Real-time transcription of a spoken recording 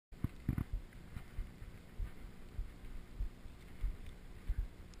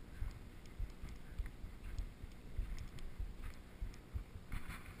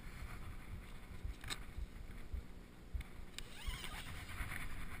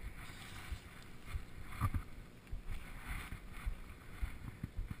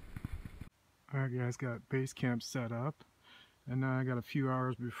Alright guys, got base camp set up, and now I got a few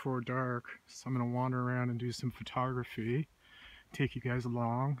hours before dark, so I'm going to wander around and do some photography, take you guys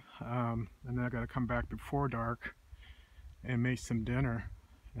along, and then I got to come back before dark and make some dinner,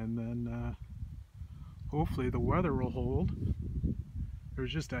 and then hopefully the weather will hold.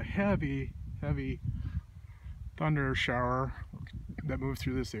 There's just a heavy thunder shower that moved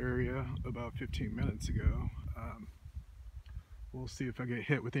through this area about 15 minutes ago. We'll see if I get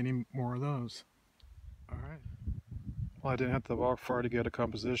hit with any more of those. Alright. Well, I didn't have to walk far to get a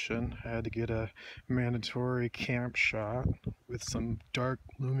composition. I had to get a mandatory camp shot with some dark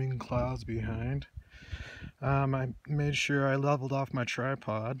looming clouds behind. I made sure I leveled off my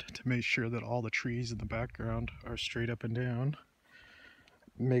tripod to make sure that all the trees in the background are straight up and down.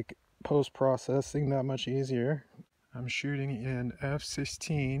 Make post-processing that much easier. I'm shooting in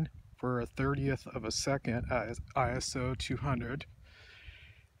f/16 for a 1/30th of a second at ISO 200,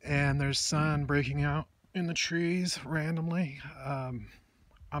 and there's sun breaking out in the trees randomly.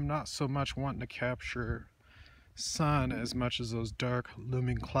 I'm not so much wanting to capture sun as much as those dark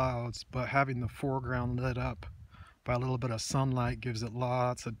looming clouds, but having the foreground lit up by a little bit of sunlight gives it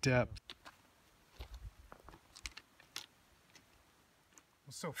lots of depth.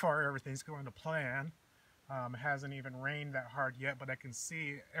 So far everything's going to plan. It hasn't even rained that hard yet, but I can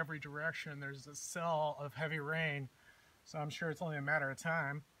see every direction there's a cell of heavy rain, so I'm sure it's only a matter of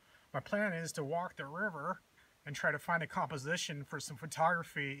time. My plan is to walk the river and try to find a composition for some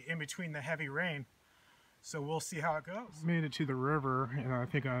photography in between the heavy rain. So we'll see how it goes. Made it to the river, and I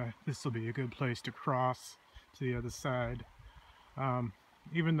think this will be a good place to cross to the other side.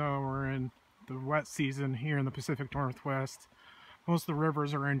 Even though we're in the wet season here in the Pacific Northwest, most of the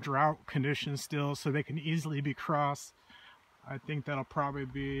rivers are in drought conditions still, so they can easily be crossed. I think that'll probably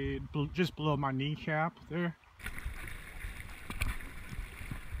be just below my kneecap there.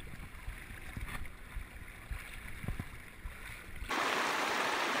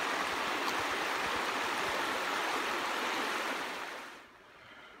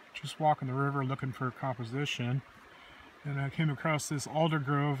 Just walking the river looking for a composition, and I came across this alder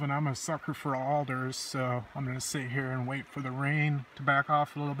grove, and I'm a sucker for alders, so I'm going to sit here and wait for the rain to back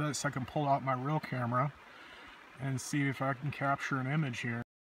off a little bit so I can pull out my real camera and see if I can capture an image here.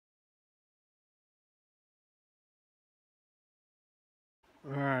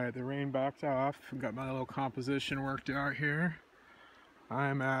 Alright, the rain backed off. I've got my little composition worked out here.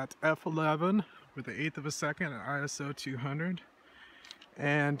 I'm at f11 with the 1/8 of a second at ISO 200.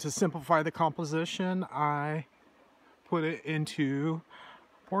 And to simplify the composition, I put it into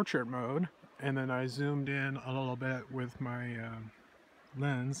portrait mode, and then I zoomed in a little bit with my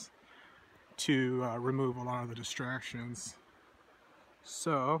lens to remove a lot of the distractions.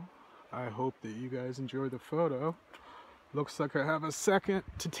 So I hope that you guys enjoy the photo. Looks like I have a second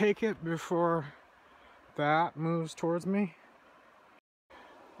to take it before that moves towards me.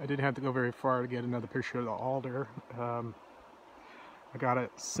 I didn't have to go very far to get another picture of the alder. I got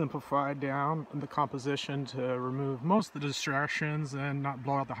it simplified down in the composition to remove most of the distractions and not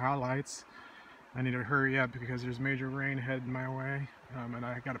blow out the highlights. I need to hurry up because there's major rain heading my way, and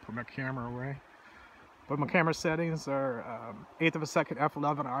I got to put my camera away. But my camera settings are 1/8 of a second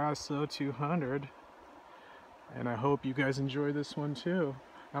f11 ISO 200, and I hope you guys enjoy this one too.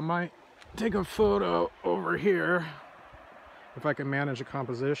 I might take a photo over here if I can manage a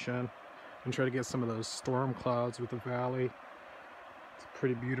composition and try to get some of those storm clouds with the valley. It's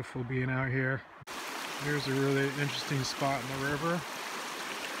pretty beautiful being out here. Here's a really interesting spot in the river.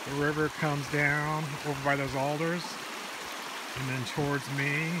 The river comes down over by those alders and then towards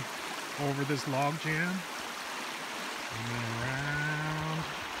me over this log jam and then around.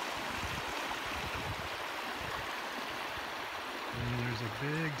 And there's a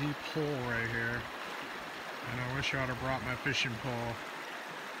big deep hole right here, and I wish I would have brought my fishing pole,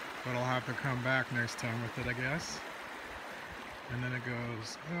 but I'll have to come back next time with it, I guess. And then it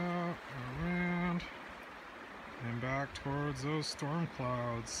goes up, around, and back towards those storm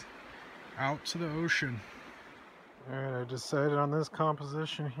clouds, out to the ocean. Alright, I decided on this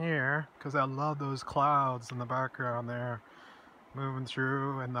composition here, because I love those clouds in the background there, moving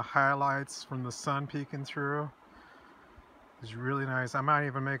through, and the highlights from the sun peeking through. It's really nice. I might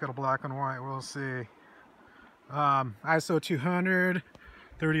even make it a black and white, we'll see. ISO 200,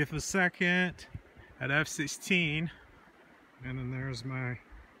 1/30th of a second, at f/16. And then there's my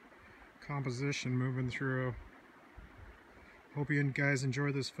composition moving through. Hope you guys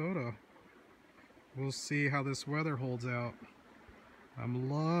enjoy this photo. We'll see how this weather holds out. I'm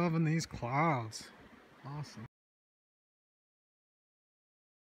loving these clouds. Awesome.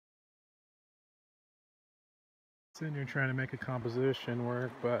 Sitting here trying to make a composition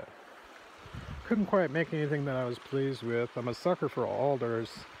work, but Couldn't quite make anything that I was pleased with. I'm a sucker for alders,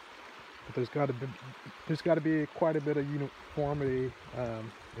 but there's got to be quite a bit of uniformity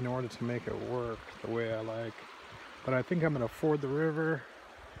in order to make it work the way I like. But I think I'm going to ford the river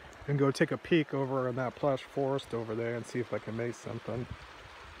and go take a peek over in that plush forest over there and see if I can make something.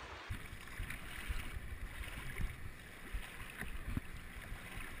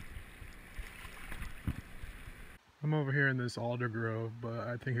 I'm over here in this alder grove, but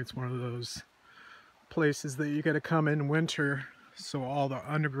I think it's one of those places that you got to come in winter so all the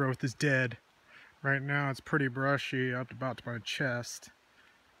undergrowth is dead. Right now it's pretty brushy up about to my chest,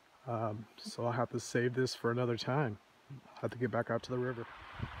 so I'll have to save this for another time. I'll have to get back out to the river.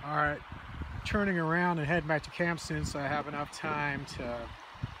 Alright, turning around and heading back to camp soon so I have enough time to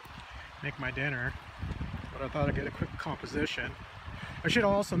make my dinner, but I thought I'd get a quick composition. I should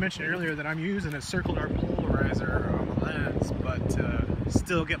also mention earlier that I'm using a circular polarizer on the lens, but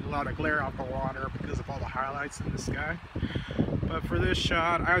still getting a lot of glare off the water because of all the highlights in the sky. But for this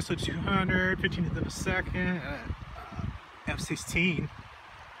shot, ISO 200, 15th of a second, f/16, and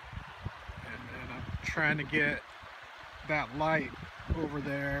I'm trying to get that light over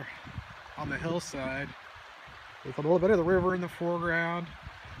there on the hillside with a little bit of the river in the foreground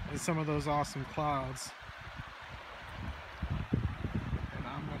and some of those awesome clouds.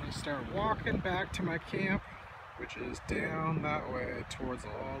 Start walking back to my camp, which is down that way towards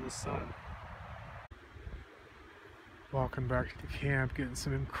all the sun. Walking back to the camp, getting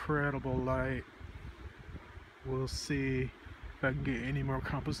some incredible light. We'll see if I can get any more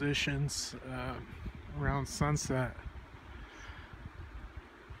compositions around sunset.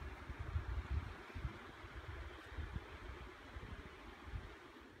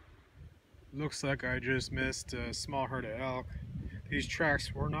 Looks like I just missed a small herd of elk. These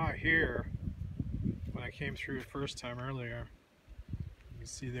tracks were not here when I came through the first time earlier. You can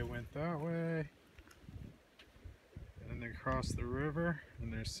see they went that way, and then they crossed the river,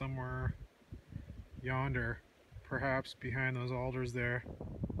 and they're somewhere yonder, perhaps behind those alders there.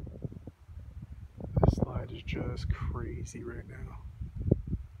 This light is just crazy right now.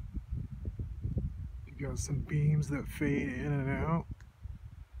 You got some beams that fade in and out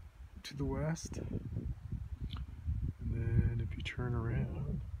to the west. Turn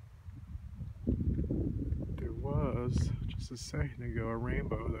around, there was just a second ago a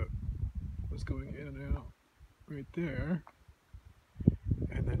rainbow that was going in and out right there,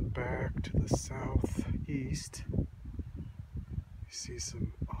 and then back to the southeast you see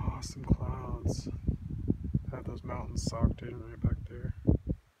some awesome clouds. Have those mountains socked in right back there.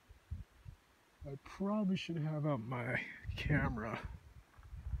 I probably should have out my camera,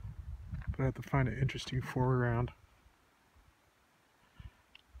 but I have to find an interesting foreground.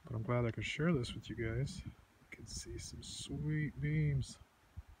 But I'm glad I could share this with you guys. You can see some sweet beams.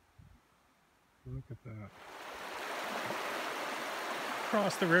 Look at that.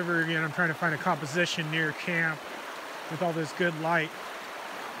 Across the river again, I'm trying to find a composition near camp with all this good light.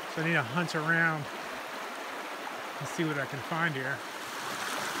 So I need to hunt around and see what I can find here.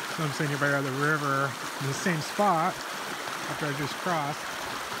 So I'm sitting by the river in the same spot after I just crossed.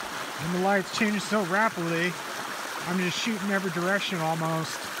 And the lights change so rapidly, I'm just shooting every direction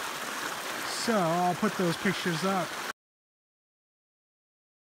almost. So I'll put those pictures up.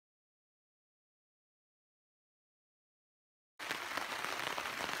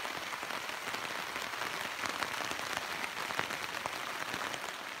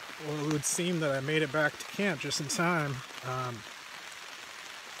 Well, it would seem that I made it back to camp just in time.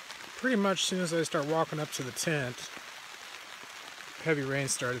 Pretty much as soon as I start walking up to the tent, heavy rain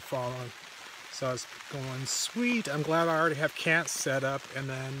started falling. So I was going, sweet, I'm glad I already have camp set up, and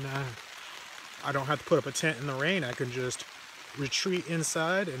then I don't have to put up a tent in the rain. I can just retreat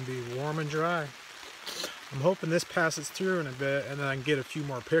inside and be warm and dry. I'm hoping this passes through in a bit and then I can get a few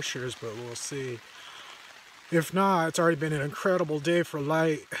more pictures, but we'll see. If not, it's already been an incredible day for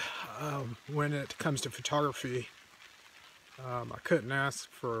light when it comes to photography. I couldn't ask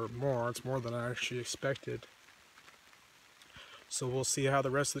for more. It's more than I actually expected. So we'll see how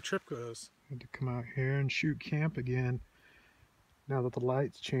the rest of the trip goes. I had to come out here and shoot camp again. Now that the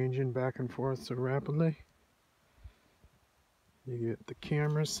light's changing back and forth so rapidly. You get the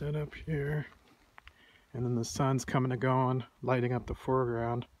camera set up here, and then the sun's coming and going, lighting up the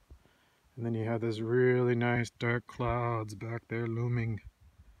foreground. And then you have this really nice dark clouds back there looming.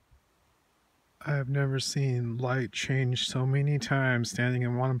 I've never seen light change so many times standing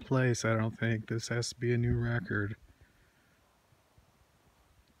in one place. I don't think this has to be a new record.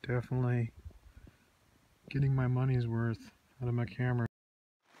 Definitely getting my money's worth out of my camera.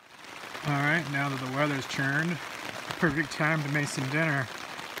 Alright, now that the weather's turned, perfect time to make some dinner.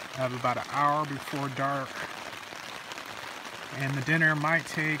 I have about an hour before dark. And the dinner might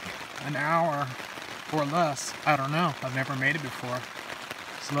take an hour or less. I don't know. I've never made it before.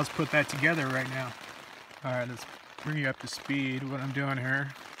 So let's put that together right now. Alright, let's bring you up to speed what I'm doing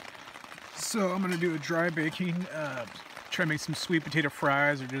here. So I'm going to do a dry baking. Try to make some sweet potato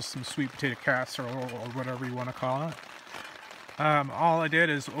fries or just some sweet potato casserole or whatever you want to call it. All I did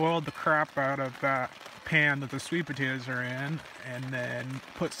is oiled the crap out of that pan that the sweet potatoes are in, and then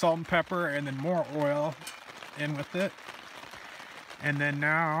put salt and pepper and then more oil in with it. And then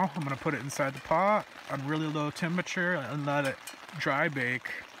now I'm going to put it inside the pot on really low temperature and let it dry bake.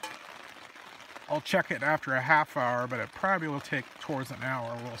 I'll check it after a half hour, but it probably will take towards an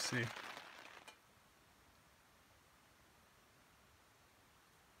hour. We'll see.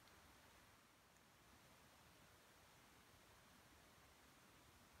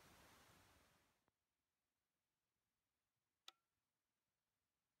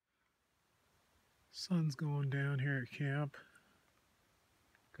 Sun's going down here at camp.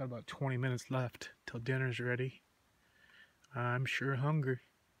 Got about 20 minutes left till dinner's ready. I'm sure hungry.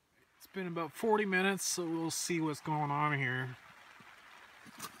 It's been about 40 minutes, so we'll see what's going on here.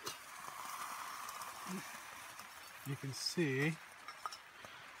 You can see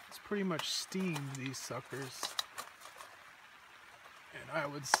it's pretty much steamed, these suckers. And I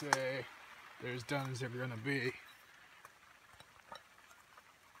would say they're as done as they're gonna be.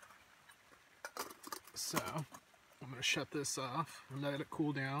 So I'm gonna shut this off and let it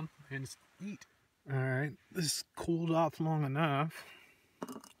cool down and eat. Alright, this cooled off long enough.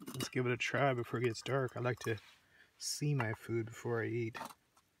 Let's give it a try before it gets dark. I like to see my food before I eat.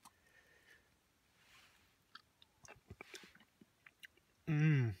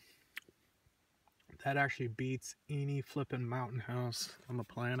 That actually beats any flippin' mountain house on the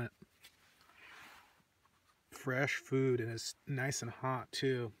planet. Fresh food, and it's nice and hot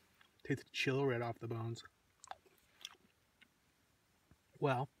too. Take the chill right off the bones.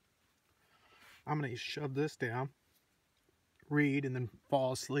 Well, I'm gonna shove this down, read, and then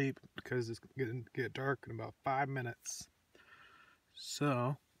fall asleep because it's gonna get dark in about 5 minutes.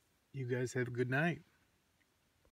 So, you guys have a good night.